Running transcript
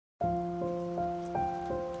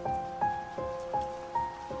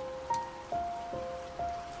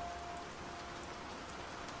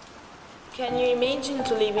Can you imagine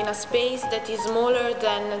to live in a space that is smaller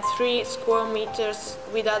than 3 square meters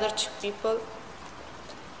with other 2 people?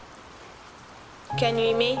 Can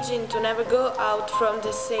you imagine to never go out from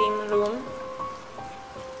the same room?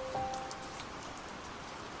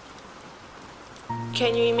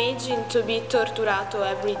 Can you imagine to be torturato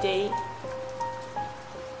every day?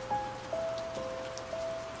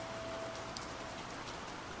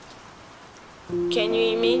 Can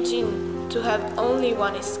you imagine to have only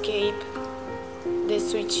one escape, the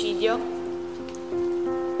suicidio?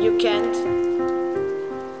 You can't.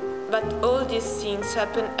 But all these things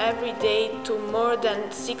happen every day to more than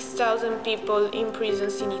 6,000 people in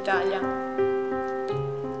prisons in Italy.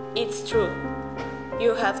 It's true.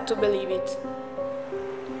 You have to believe it.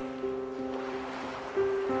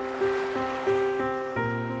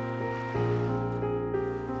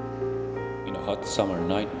 In a hot summer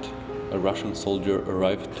night, a Russian soldier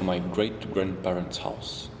arrived to my great-grandparents'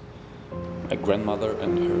 house. My grandmother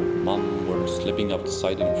and her mom were sleeping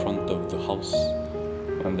outside in front of the house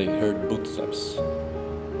when they heard footsteps.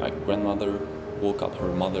 My grandmother woke up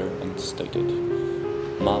her mother and stated,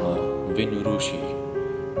 "Mama, vinu Rushi,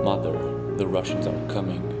 Mother, the Russians are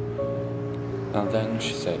coming." And then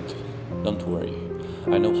she said, "Don't worry,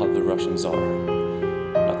 I know how the Russians are,"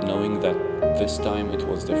 not knowing that this time it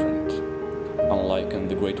was different. Unlike in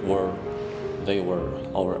the Great War, they were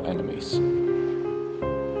our enemies.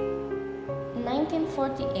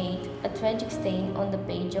 1948, a tragic stain on the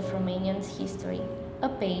page of Romanian's history, a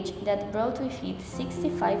page that brought with it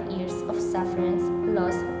 65 years of sufferance,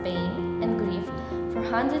 loss, pain, and grief for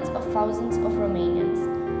hundreds of thousands of Romanians.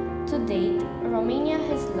 To date, Romania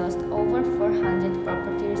has lost over 400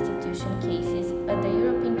 property restitution cases at the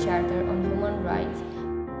European Charter on Human Rights.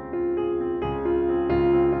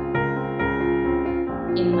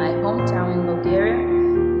 In my hometown in Bulgaria,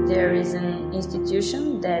 there is an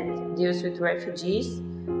institution that deals with refugees.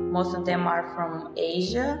 Most of them are from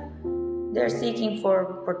Asia. They're seeking for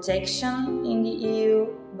protection in the EU,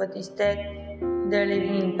 but instead they're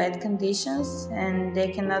living in bad conditions and they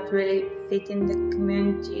cannot really fit in the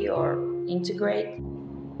community or integrate.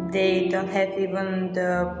 They don't have even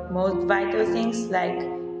the most vital things like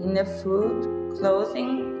enough food,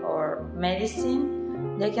 clothing, or medicine.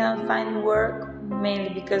 They cannot find work,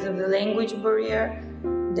 mainly because of the language barrier.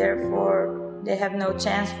 Therefore, they have no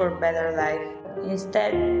chance for a better life.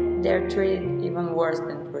 Instead, they're treated even worse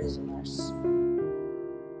than prisoners.